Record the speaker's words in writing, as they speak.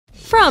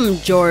From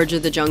George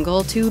of the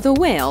Jungle to The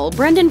Whale,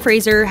 Brendan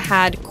Fraser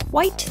had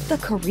quite the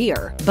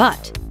career.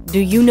 But do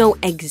you know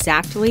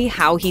exactly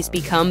how he's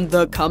become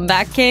the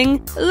comeback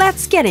king?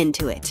 Let's get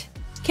into it.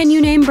 Can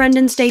you name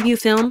Brendan's debut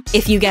film?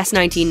 If you guess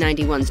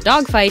 1991's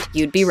Dogfight,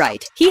 you'd be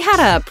right. He had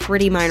a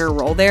pretty minor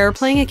role there,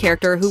 playing a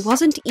character who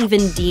wasn't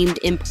even deemed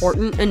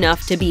important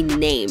enough to be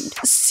named.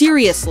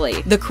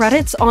 Seriously, the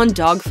credits on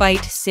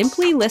Dogfight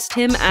simply list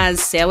him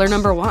as Sailor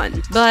Number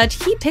 1, but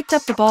he picked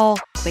up the ball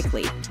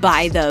quickly.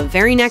 By the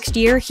very next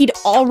year, he'd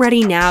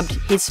already nabbed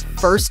his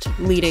first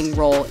leading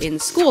role in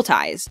School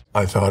Ties.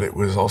 I thought it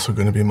was also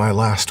going to be my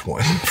last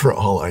one, for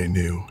all I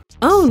knew.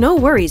 Oh, no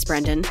worries,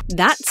 Brendan.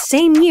 That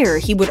same year,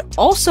 he would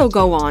also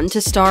go on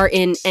to star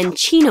in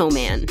Encino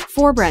Man.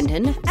 For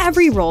Brendan,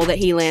 every role that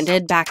he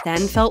landed back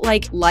then felt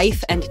like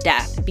life and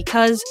death,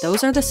 because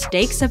those are the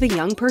stakes of a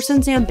young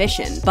person's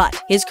ambition.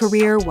 But his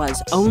career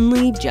was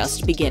only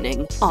just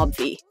beginning.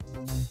 Obvi.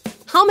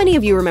 How many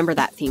of you remember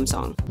that theme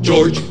song?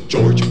 George of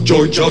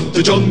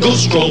the jungle,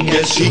 strong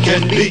as he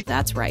can be.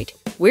 That's right.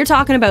 We're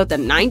talking about the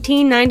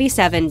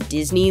 1997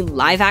 Disney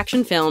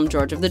live-action film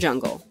George of the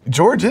Jungle.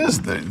 George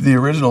is the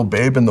original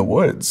Babe in the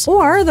Woods.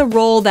 Or the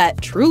role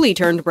that truly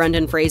turned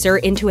Brendan Fraser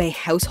into a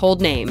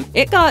household name.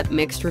 It got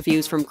mixed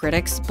reviews from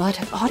critics, but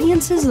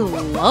audiences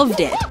loved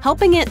it,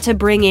 helping it to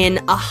bring in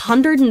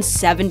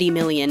 $170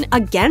 million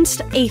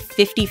against a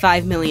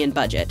 $55 million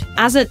budget.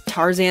 As a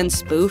Tarzan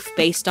spoof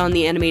based on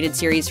the animated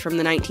series from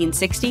the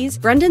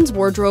 1960s, Brendan's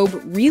wardrobe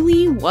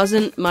really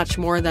wasn't much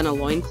more than a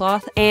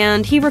loincloth,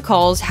 and he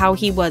recalls how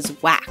he was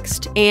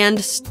waxed and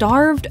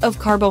starved of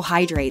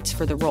carbohydrates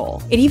for the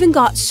role. It even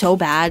got so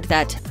bad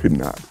that could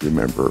not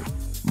remember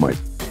my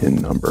PIN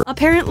number.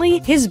 Apparently,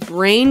 his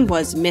brain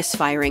was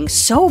misfiring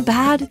so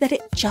bad that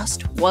it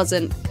just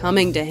wasn't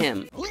coming to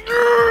him.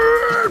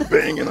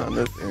 Banging on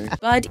this thing.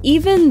 But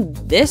even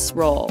this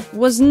role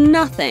was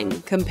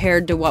nothing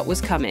compared to what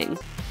was coming.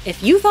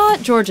 If you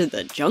thought George of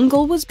the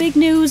Jungle was big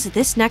news,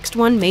 this next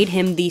one made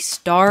him the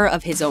star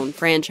of his own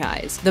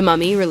franchise. The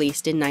Mummy,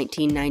 released in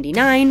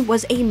 1999,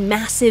 was a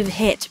massive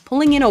hit,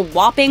 pulling in a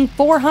whopping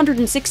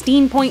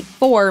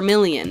 $416.4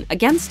 million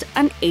against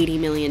an $80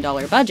 million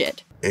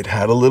budget. It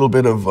had a little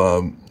bit of,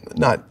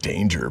 not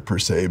danger per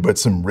se, but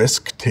some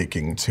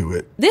risk-taking to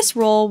it. This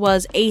role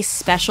was a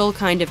special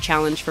kind of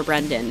challenge for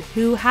Brendan,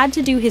 who had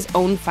to do his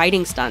own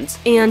fighting stunts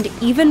and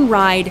even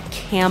ride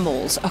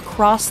camels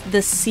across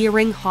the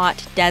searing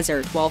hot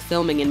desert while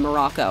filming in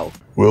Morocco.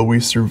 Will we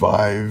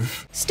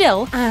survive?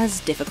 Still,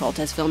 as difficult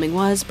as filming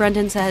was,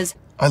 Brendan says,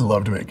 I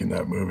loved making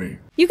that movie.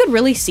 You could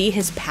really see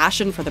his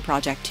passion for the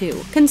project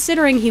too,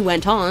 considering he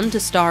went on to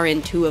star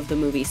in 2 of the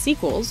movie's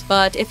sequels.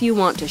 But if you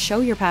want to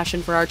show your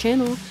passion for our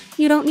channel,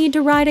 you don't need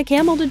to ride a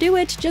camel to do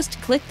it. Just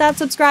click that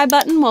subscribe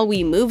button while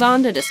we move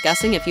on to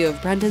discussing a few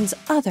of Brendan's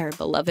other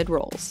beloved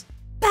roles.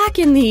 Back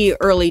in the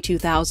early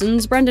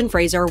 2000s, Brendan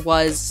Fraser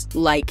was,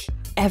 like,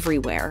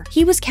 everywhere.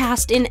 He was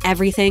cast in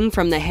everything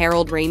from the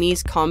Harold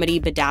Ramey's comedy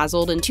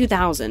Bedazzled in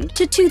 2000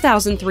 to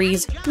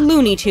 2003's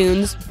Looney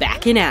Tunes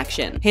Back in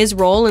Action. His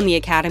role in the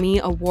Academy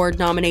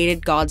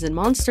Award-nominated Gods and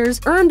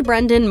Monsters earned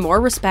Brendan more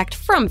respect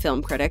from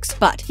film critics,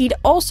 but he'd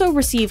also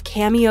receive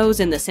cameos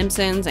in The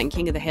Simpsons and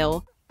King of the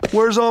Hill.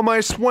 Where's all my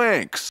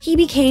swanks? He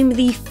became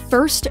the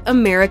first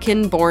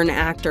American-born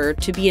actor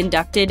to be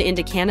inducted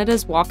into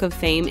Canada's Walk of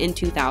Fame in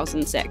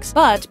 2006.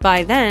 But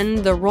by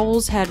then, the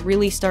roles had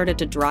really started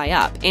to dry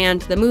up,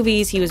 and the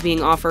movies he was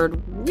being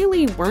offered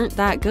really weren't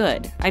that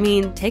good. I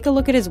mean, take a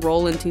look at his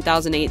role in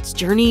 2008's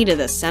Journey to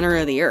the Center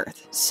of the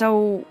Earth.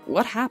 So,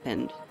 what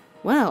happened?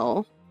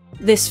 Well,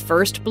 this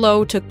first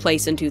blow took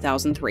place in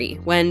 2003,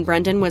 when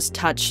Brendan was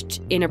touched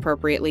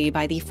inappropriately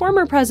by the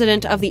former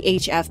president of the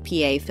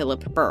HFPA,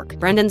 Philip Burke.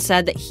 Brendan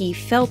said that he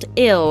felt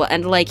ill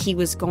and like he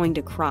was going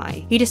to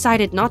cry. He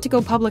decided not to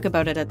go public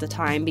about it at the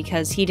time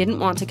because he didn't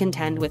want to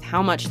contend with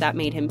how much that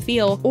made him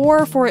feel,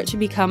 or for it to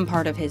become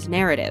part of his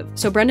narrative.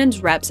 So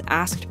Brendan's reps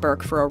asked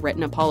Burke for a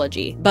written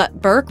apology,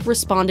 but Burke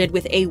responded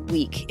with a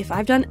weak, "If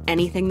I've done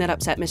anything that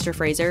upset Mr.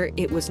 Fraser,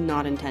 it was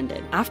not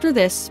intended." After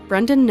this,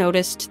 Brendan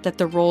noticed that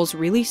the roles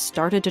really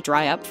started to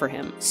dry up for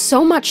him.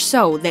 So much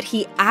so that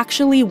he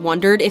actually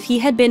wondered if he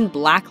had been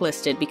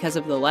blacklisted because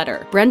of the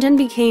letter. Brendan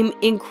became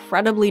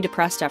incredibly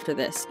depressed after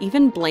this,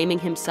 even blaming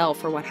himself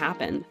for what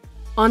happened.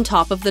 On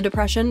top of the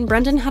depression,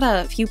 Brendan had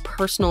a few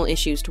personal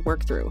issues to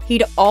work through.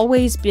 He'd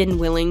always been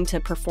willing to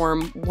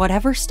perform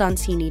whatever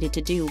stunts he needed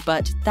to do,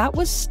 but that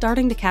was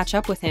starting to catch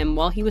up with him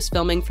while he was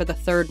filming for the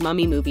 3rd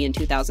Mummy movie in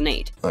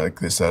 2008. Like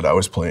they said, I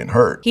was playing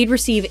hurt. He'd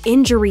receive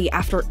injury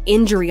after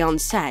injury on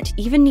set,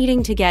 even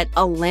needing to get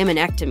a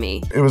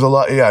laminectomy. It was a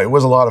lot, yeah, it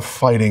was a lot of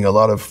fighting, a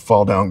lot of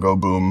fall down, go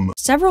boom.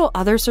 Several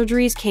other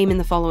surgeries came in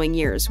the following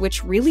years,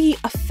 which really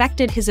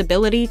affected his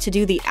ability to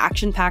do the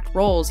action-packed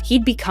roles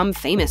he'd become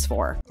famous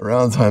for.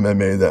 Around the time I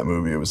made that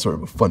movie, it was sort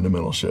of a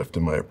fundamental shift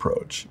in my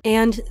approach.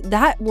 And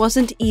that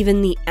wasn't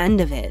even the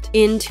end of it.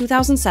 In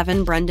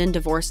 2007, Brendan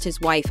divorced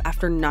his wife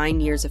after 9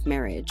 years of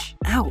marriage.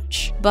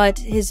 Ouch. But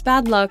his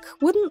bad luck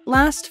wouldn't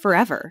last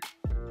forever.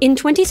 In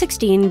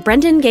 2016,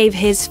 Brendan gave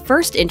his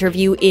first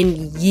interview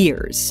in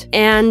years,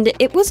 and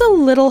it was a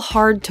little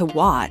hard to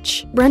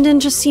watch. Brendan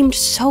just seemed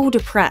so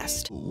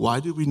depressed. Why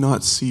did we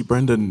not see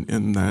Brendan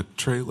in that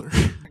trailer?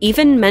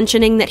 Even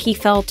mentioning that he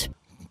felt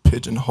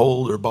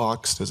pigeonholed or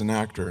boxed as an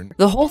actor.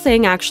 The whole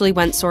thing actually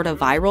went sort of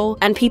viral,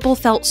 and people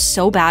felt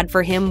so bad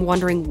for him,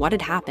 wondering what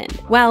had happened.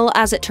 Well,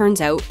 as it turns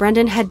out,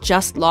 Brendan had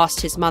just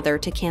lost his mother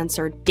to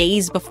cancer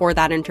days before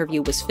that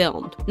interview was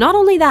filmed. Not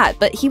only that,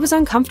 but he was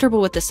uncomfortable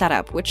with the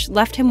setup, which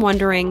left him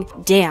wondering,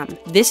 damn,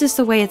 this is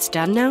the way it's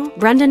done now?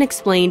 Brendan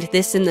explained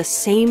this in the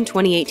same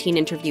 2018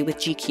 interview with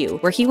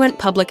GQ, where he went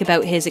public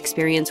about his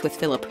experience with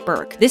Philip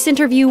Burke. This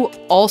interview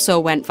also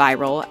went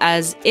viral,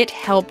 as it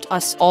helped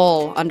us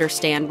all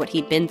understand what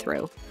he'd been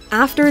through.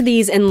 After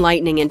these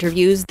enlightening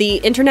interviews, the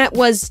internet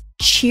was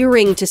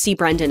cheering to see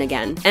Brendan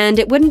again, and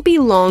it wouldn't be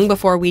long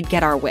before we'd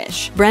get our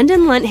wish.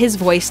 Brendan lent his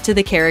voice to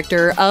the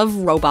character of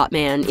Robot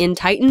Man in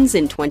Titans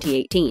in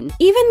 2018,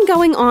 even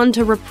going on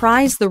to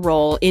reprise the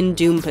role in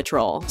Doom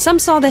Patrol. Some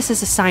saw this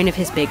as a sign of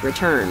his big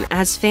return,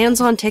 as fans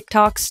on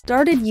TikTok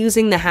started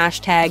using the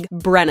hashtag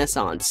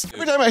Brenaissance.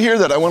 Every time I hear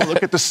that, I want to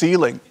look at the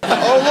ceiling.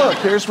 Oh,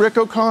 look, there's Rick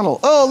O'Connell.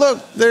 Oh,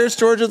 look, there's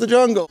George of the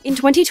Jungle. In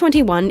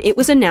 2021, it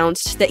was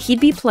announced that he'd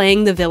be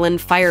playing the villain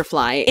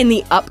Firefly in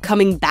the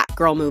upcoming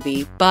Batgirl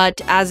movie, but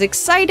as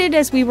excited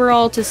as we were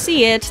all to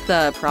see it,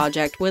 the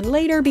project would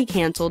later be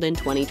cancelled in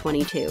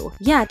 2022.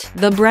 Yet,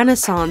 the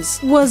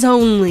Brenaissance was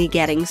only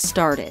getting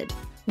started.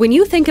 When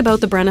you think about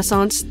the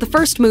Brenaissance, the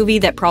first movie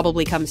that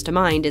probably comes to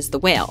mind is The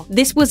Whale.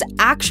 This was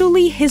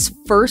actually his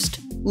first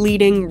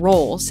leading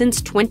role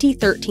since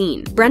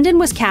 2013. Brendan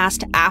was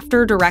cast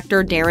after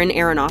director Darren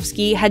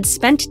Aronofsky had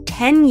spent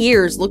 10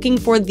 years looking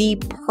for the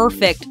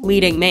perfect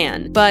leading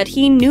man, but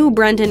he knew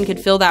Brendan could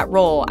fill that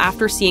role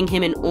after seeing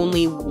him in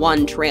only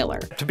one trailer.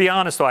 To be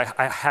honest, though,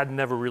 I had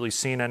never really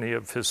seen any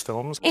of his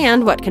films.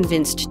 And what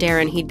convinced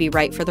Darren he'd be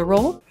right for the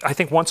role? I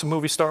think once a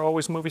movie star,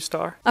 always a movie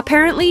star.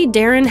 Apparently,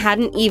 Darren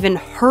hadn't even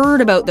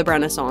heard about the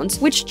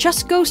Brenaissance, which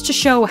just goes to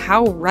show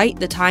how right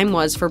the time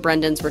was for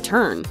Brendan's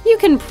return. You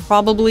can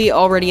probably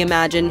already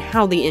imagine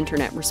how the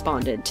internet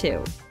responded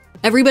too.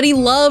 Everybody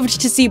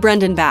loved to see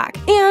Brendan back.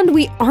 And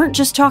we aren't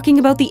just talking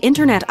about the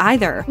internet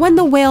either. When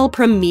The Whale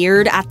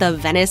premiered at the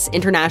Venice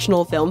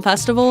International Film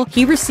Festival,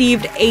 he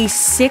received a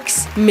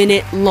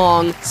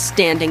 6-minute-long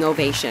standing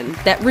ovation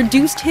that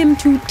reduced him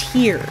to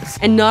tears.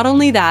 And not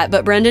only that,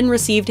 but Brendan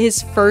received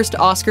his first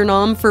Oscar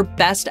nom for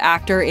Best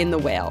Actor in The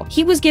Whale.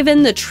 He was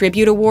given the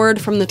Tribute Award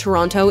from the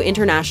Toronto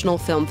International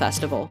Film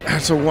Festival.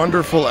 That's a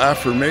wonderful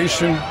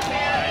affirmation.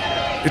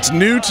 It's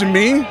new to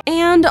me.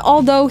 And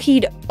although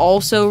he'd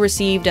also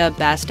received a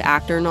Best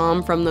Actor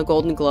nom from the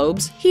Golden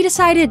Globes, he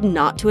decided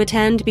not to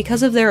attend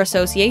because of their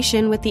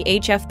association with the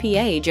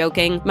HFPA,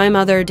 joking, "My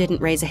mother didn't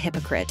raise a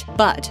hypocrite."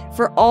 But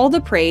for all the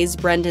praise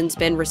Brendan's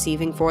been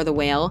receiving for The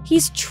Whale,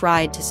 he's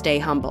tried to stay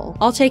humble.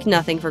 I'll take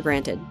nothing for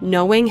granted,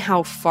 knowing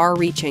how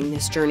far-reaching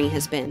this journey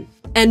has been.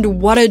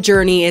 And what a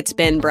journey it's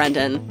been,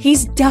 Brendan.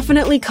 He's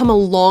definitely come a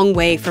long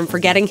way from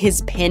forgetting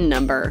his PIN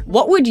number.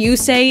 What would you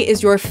say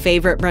is your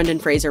favorite Brendan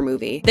Fraser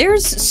movie?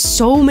 There's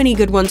so many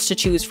good ones to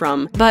choose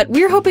from, but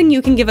we're hoping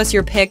you can give us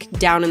your pick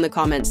down in the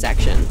comments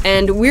section.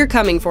 And we're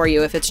coming for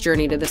you if it's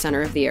Journey to the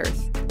Center of the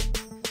Earth.